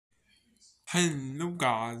Hello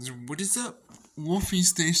guys, what is up? Wolfie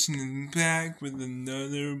Station is back with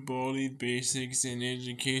another baldi basics in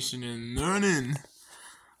education and learning.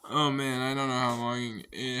 Oh man, I don't know how long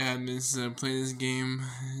it had this play this game.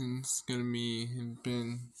 It's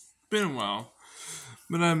been a while.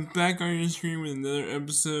 But I'm back on your screen with another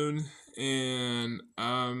episode, and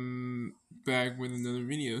I'm back with another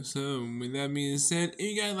video. So with that being said,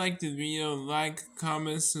 if you guys like the video, like,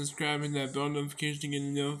 comment, subscribe, and that bell notification to get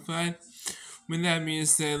notified. With that being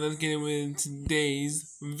said, let's get with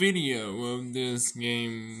today's video of this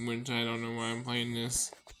game, which I don't know why I'm playing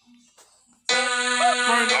this.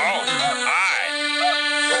 Hi!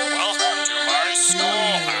 Welcome to my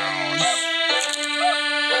schoolhouse!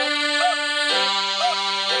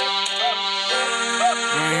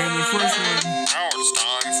 Right here, the first one. Now it's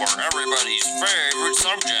time for everybody's favorite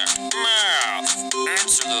subject, math!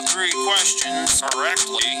 Answer the 3 questions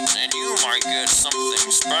correctly, and you might get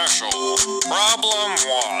something special. Problem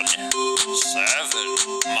 1. 7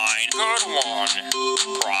 good one.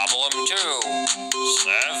 Problem 2.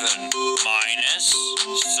 7 minus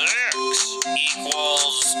 6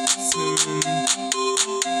 equals 7.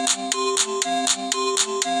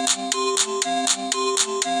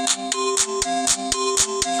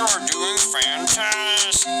 You're doing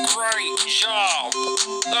fantastic. Great job.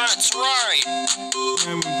 That's right.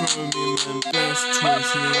 That would probably be my best choice,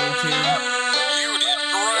 you know what I'm saying? You did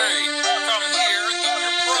great. Come here and get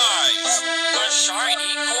your prize. A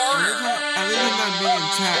shiny quarter. I think I'm not being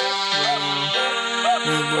attacked right now.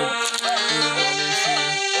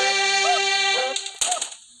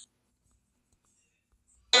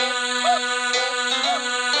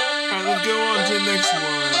 Alright, let's go on to the next one.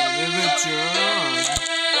 Adventure.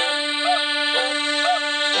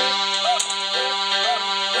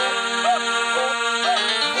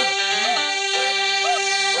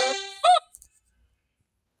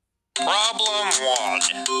 Problem 1.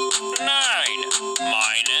 9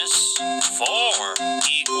 minus 4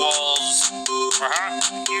 equals...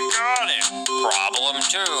 you got it. Problem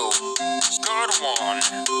 2. Good one.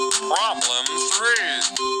 Problem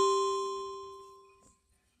 3.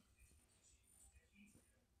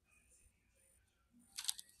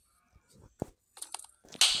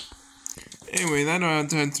 Anyways, I don't have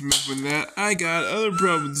time to mess with that. I got other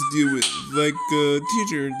problems to deal with, like a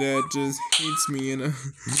teacher that just hates me and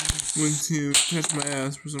went to touch my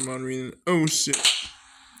ass for some odd reason. Oh shit.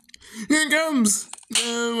 Here it comes!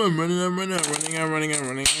 No, I'm running.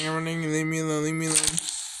 Leave me alone.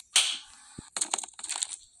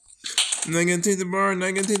 I'm not gonna take the bar,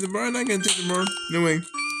 No way.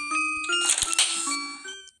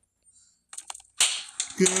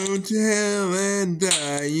 Go to hell and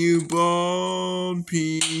die, you bald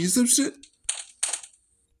piece of shit.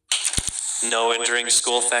 No entering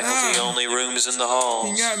school faculty, only rooms in the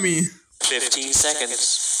halls. He got me. 15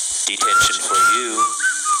 seconds. Detention for you.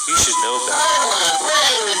 You should know better. I want to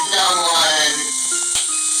play with someone.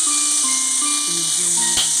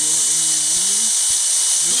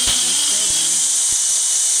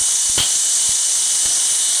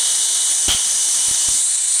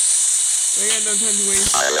 I got no time to waste.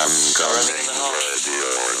 I am coming. In the hall.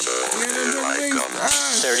 Here I come.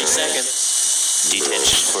 30 seconds.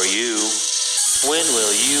 Detention for you. When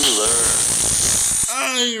will you learn?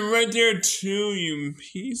 You're right there too, you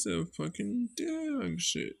piece of fucking dog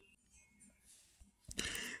shit.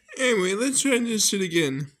 Anyway, let's try this shit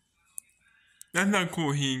again. That's not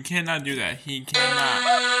cool. He cannot do that. He cannot.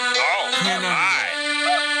 Oh, Cannot. hi.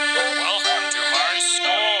 Welcome to my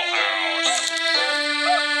schoolhouse.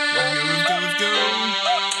 Let's go.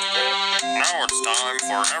 Now it's time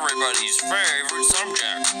for everybody's favorite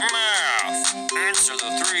subject, math. Answer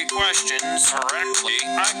the 3 questions correctly.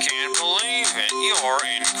 I can't believe it. You're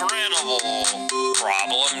incredible.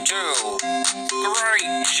 Problem 2.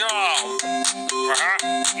 Great job.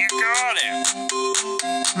 You got it.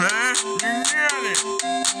 Huh? You got it.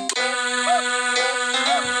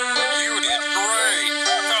 You did great.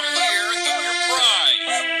 Come here and get your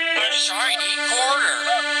prize. A shiny quarter.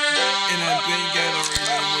 And I bet you guys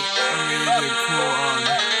already know what I'm ready to pull on.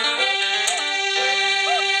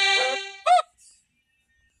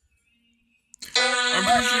 I'm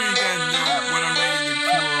pretty sure you guys know what I'm ready to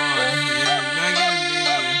pull on. And I'm not gonna be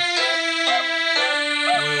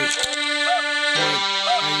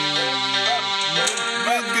what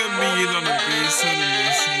that's gonna be used on the BSODA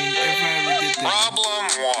machine if I ever get that. Problem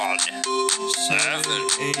 1. 7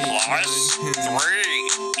 plus 3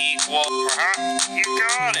 equals... you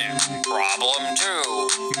got it. Problem 2.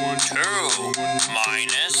 2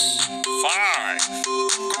 minus 5.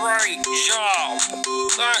 Great job.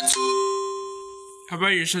 That's... How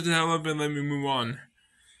about you shut the hell up and let me move on?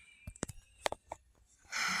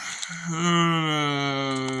 No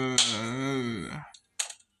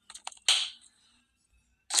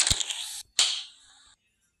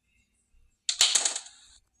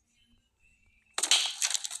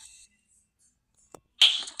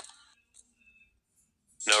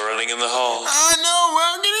running in the halls. I know,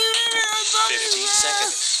 well, 15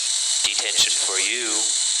 seconds. Detention for you.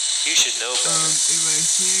 You should know better. If I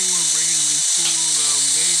see anyone breaking the school, I'll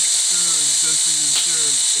make sure justice is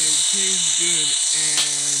served. It tastes good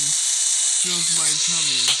and fills my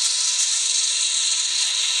tummy.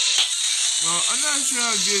 Well, I'm not sure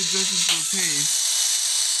how good justice will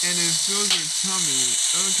taste. And it fills your tummy.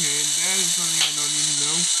 Okay, that is something I don't need to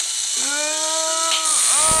know.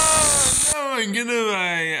 No, I'm gonna,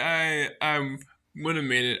 I would have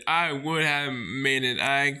made it. I would have made it.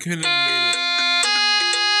 I could have made it.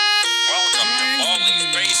 Welcome to Baldi's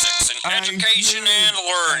Basics in Education and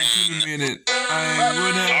Learning. Made it. I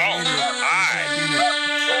would have made it. Hi. I did it.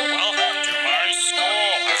 Welcome to my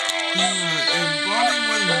schoolhouse. If Baldi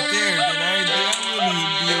wasn't there, then that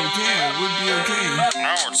wouldn't be okay. It would be okay.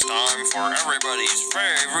 Now it's time for everybody's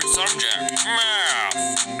favorite subject, math.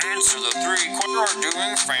 Answer the 3 questions. You're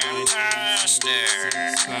doing fantastic.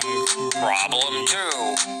 Problem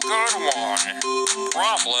 2. Good one.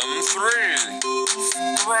 Problem 3.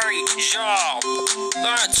 Great job.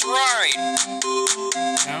 That's right. I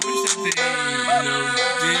wish that they, did like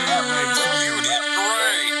something. You did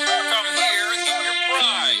great. Come here and get your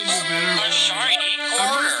prize. A shiny I must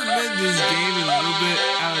quarter. admit this game is a little bit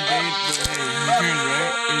out of date, but hey, who cares,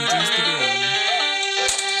 right? It's just a game.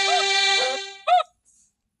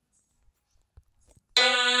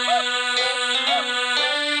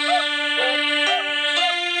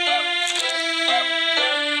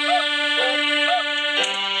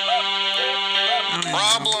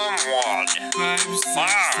 Problem 1. 5, 6,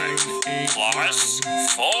 5 7, 8, plus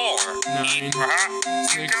 4. 9, You 6,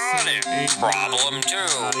 got 7, it. 8, Problem 2. 9.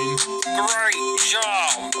 Great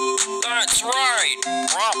job. That's right.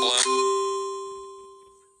 Problem.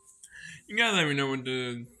 You gotta let me know what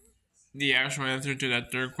the actual answer to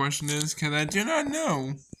that 3rd question is, because I do not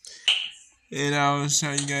know. And I'll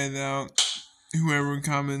shout you guys out. Whoever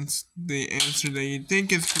comments the answer that you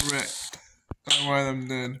think is correct. Otherwise, I'm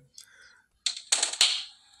dead.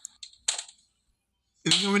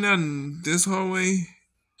 Is it going down this hallway?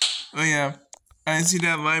 Oh yeah, I see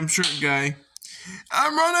that lime shirt guy.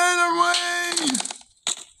 I'm running away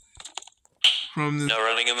from this No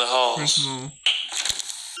running in the halls. personal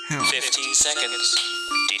hell. 15 seconds.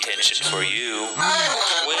 Detention for you. I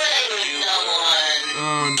wanna play with someone.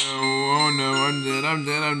 Oh no, I'm dead, I'm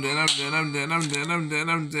dead, I'm dead, I'm dead, I'm dead, I'm dead, I'm dead,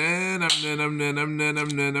 I'm dead, I'm dead, I'm dead, I'm dead,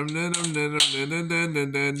 I'm dead, I'm dead, I'm dead,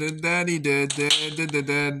 I'm dead, daddy dead,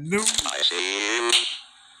 dead, no. I see you,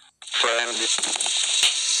 friend.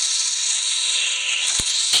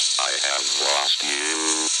 I have lost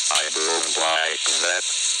you. I don't like that.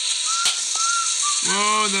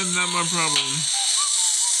 Whoa, that's not my problem.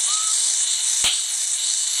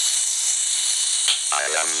 I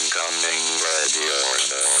am coming, ready or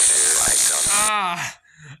not, here I come.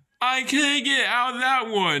 I can't get out of that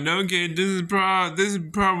one. Okay, this is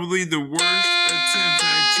probably the worst attempt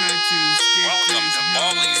I tried to escape. Welcome to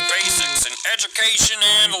Baldi's Basics in Education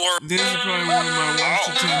and Learning. This is probably one of my worst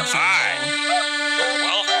attempts. Hi.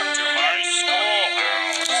 Welcome to my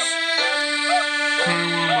schoolhouse.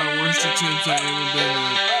 Probably one of my worst attempts I ever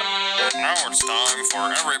done at. Now it's time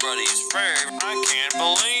for everybody's favorite. I can't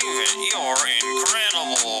believe it. You're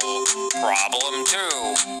incredible. Problem 2.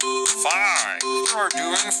 5. You're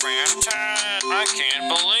doing fantastic. I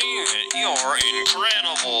can't believe it. You're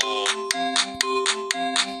incredible.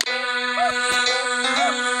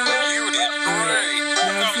 You did great.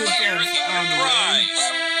 Come here and get your prize.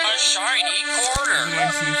 A shiny I quarter. can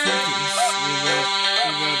actually focus without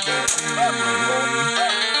that thing in my eye.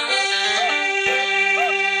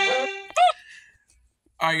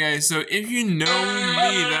 Alright guys, so if you know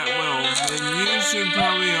me that well, then you should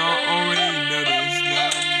probably already notice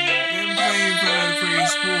that I've been playing Final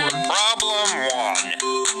Fantasy 4. Problem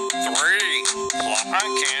 1. 3. I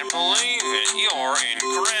can't believe it. You're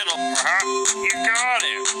incredible. You got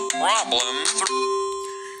it. Problem 3.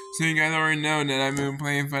 So you guys already know that I've been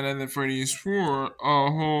playing Final Fantasy 4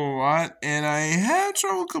 a whole lot, and I had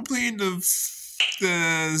trouble completing the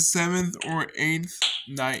 7th or 8th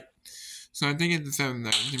night. So I think it's the 7th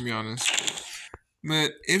night, to be honest.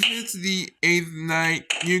 But if it's the 8th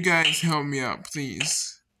night, you guys help me out,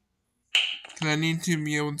 please. Because I need to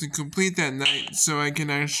be able to complete that night so I can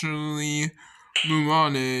actually move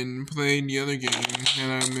on and play the other game that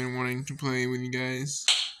I've been wanting to play with you guys.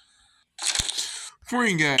 For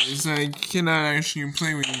you guys, I cannot actually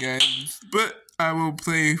play with you guys, but I will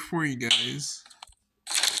play for you guys,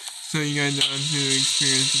 so you guys know how to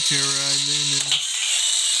experience the terror I've been in.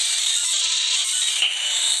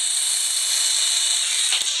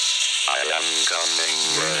 I am coming,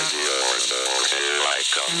 ready or no, here I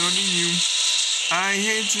come. I love you. I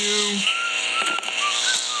hate you.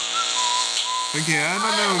 Okay, I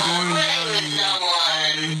don't know, going down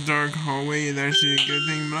this dark hallway is actually a good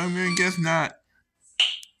thing, but I'm gonna guess not.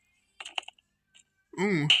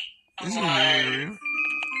 Ooh, this is a new area.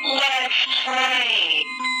 Let's play.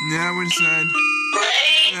 Now which side?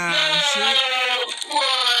 Shit. 1,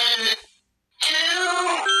 2,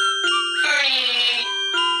 3,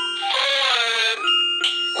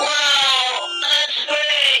 4. Wow, let's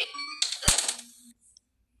play.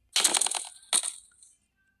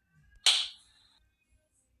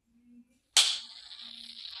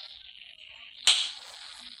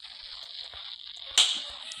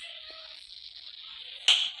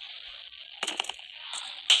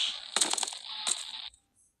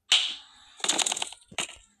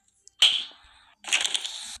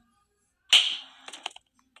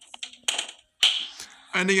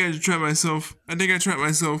 I think I trapped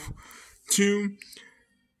myself. 2,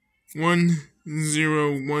 1,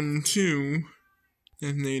 0, 1, 2.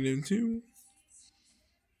 That's -2.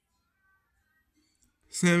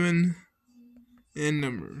 7 and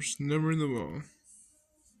numbers. Number the ball.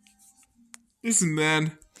 This is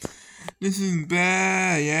bad. This is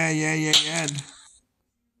bad. Yeah.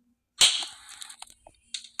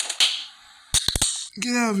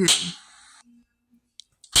 Get out of here.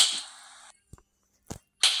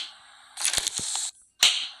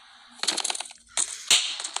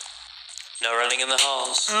 No running in the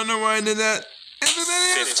halls. I don't know why I did that.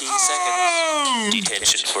 15 Oh! seconds.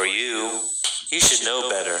 Detention for you. You should know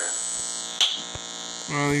better.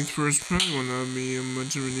 Well, these first probably will not be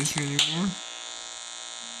much of an issue anymore.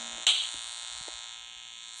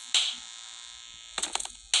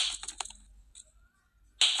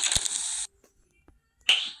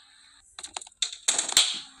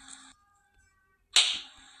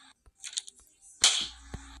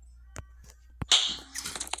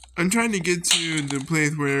 I'm trying to get to the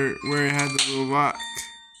place where it had the little lock.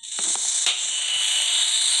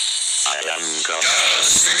 I am coming,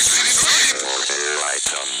 here I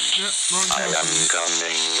come. Yep, wrong I am time.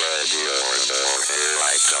 coming, ready or no, here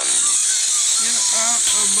I come. Get out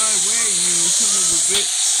of my way, you son of a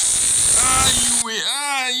bitch!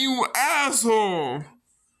 You asshole!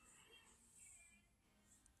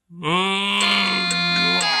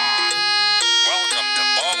 Welcome to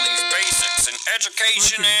Baldi's Basics in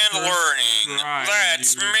Education and Learning.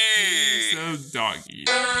 That's me. So doggy.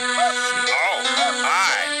 Oh,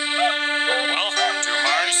 hi. Welcome to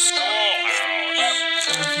my schoolhouse.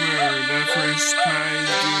 I swear, that first prize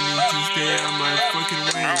do need to stay out of my fucking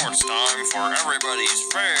way. Now it's time for everybody's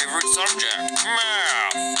favorite subject,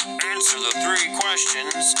 math. Answer the 3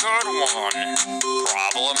 questions. Good one.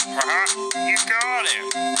 Problem, you got it.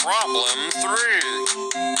 Problem 3.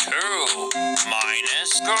 2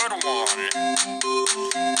 minus good one.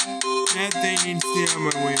 That thing needs to stay out of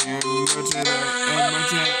my way as much as it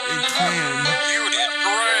can. You did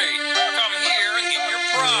great. Come here and get your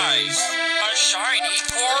prize. A shiny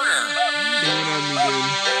quarter. That would be good.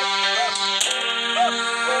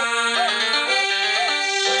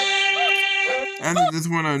 After this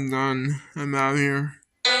one, I'm done. I'm out here.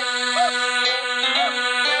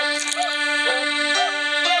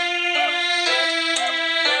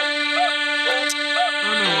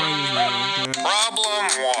 Problem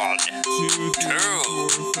 1. 2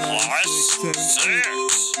 plus 6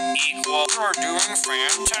 equal. We're doing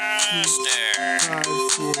fantastic.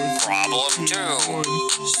 Problem 2.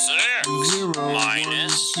 6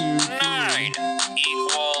 minus 9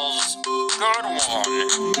 equals good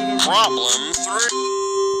one. Problem 3.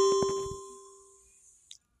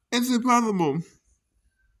 It's impossible.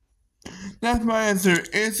 That's my answer.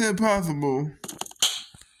 It's impossible.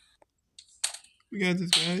 We got this,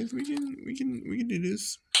 guys. We can do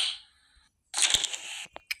this.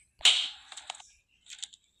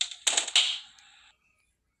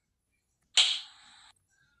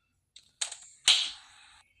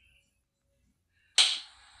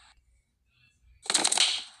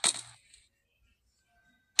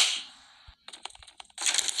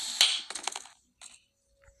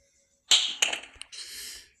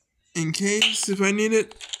 In case if I need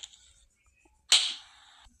it.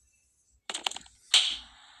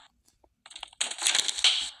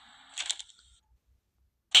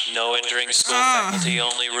 No entering school faculty,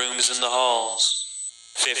 only rooms in the halls.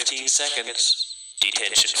 15 seconds.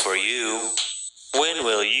 Detention for you. When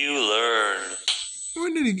will you learn? Where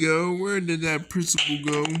did he go? Where did that principal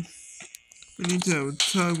go? I need to have a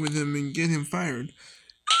talk with him and get him fired.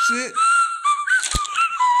 Shit!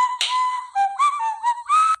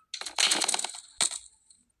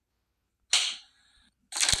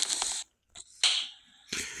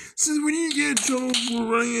 Since when do you get in trouble for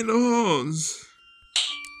running in the halls?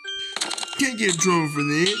 Can't get in trouble for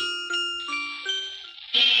that.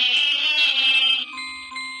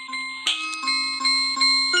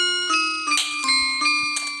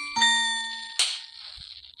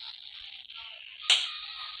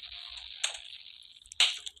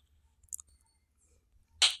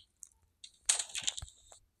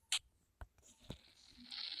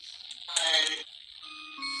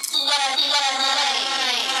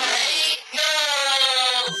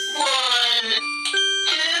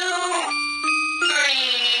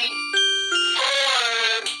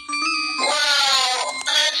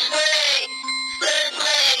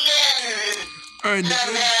 Alright, now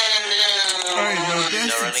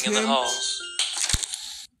that's No running in the halls.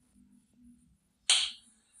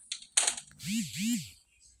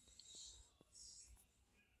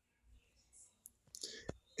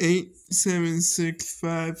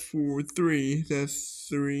 876543. That's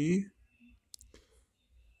 3,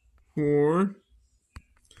 4.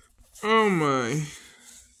 Oh my.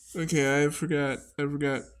 Okay, I forgot.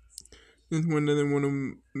 This one doesn't want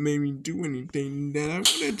to make me do anything that I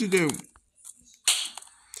wanted to do.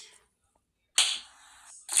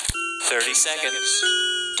 30 seconds.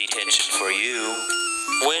 Detention for you.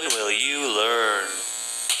 When will you learn?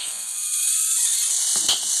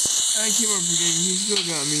 I keep on forgetting. He still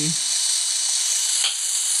got me.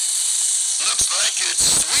 Looks like it's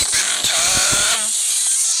sweeping time.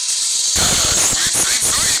 Gotta sweep, sweep,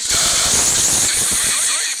 sweep. Gotta sweep, sweep,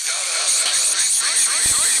 sweep. Gotta sweep, sweep, sweep,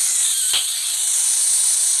 sweep.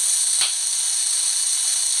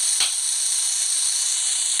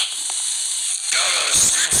 Gotta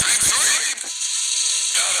sweep, sweep, sweep.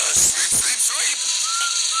 Gotta sweep, sweep, sweep.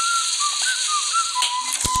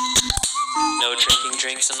 No drinking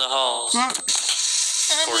drinks in the halls. Fuck.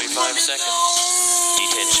 45 seconds.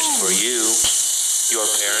 Detention for you. Your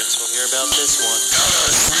parents will hear about this one.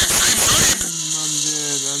 Gotta sweep, sweep, sweep. I'm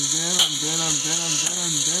dead. I'm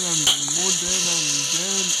more dead.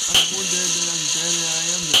 I'm more dead than I'm dead. I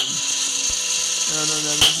am dead. I don't know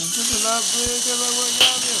that makes such a lot bigger because I went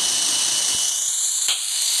down there.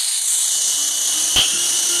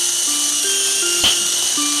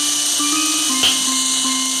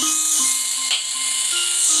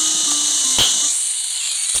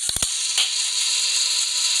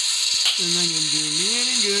 It's not gonna do me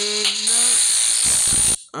any good. No.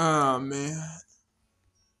 Oh man.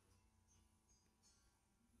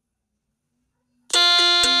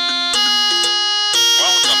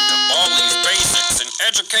 Welcome to Baldi's Basics in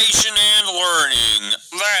Education and Learning.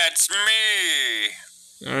 That's me.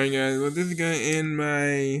 Alright guys, well this is gonna end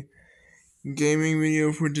my gaming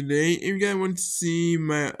video for today. If you guys want to see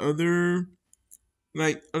my other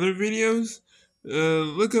videos,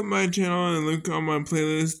 look up my channel and look on my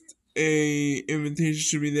playlist. A invitation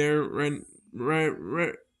should be there right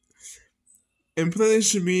and playlist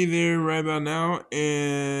should be there right about now.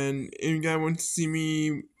 And if you guys want to see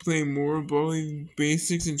me play more Baldi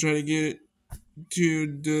Basics and try to get to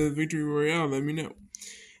the Victory Royale, let me know.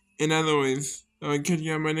 And as always, I'll catch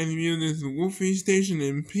you on my next video. This is Wolfie Station,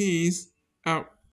 and peace out.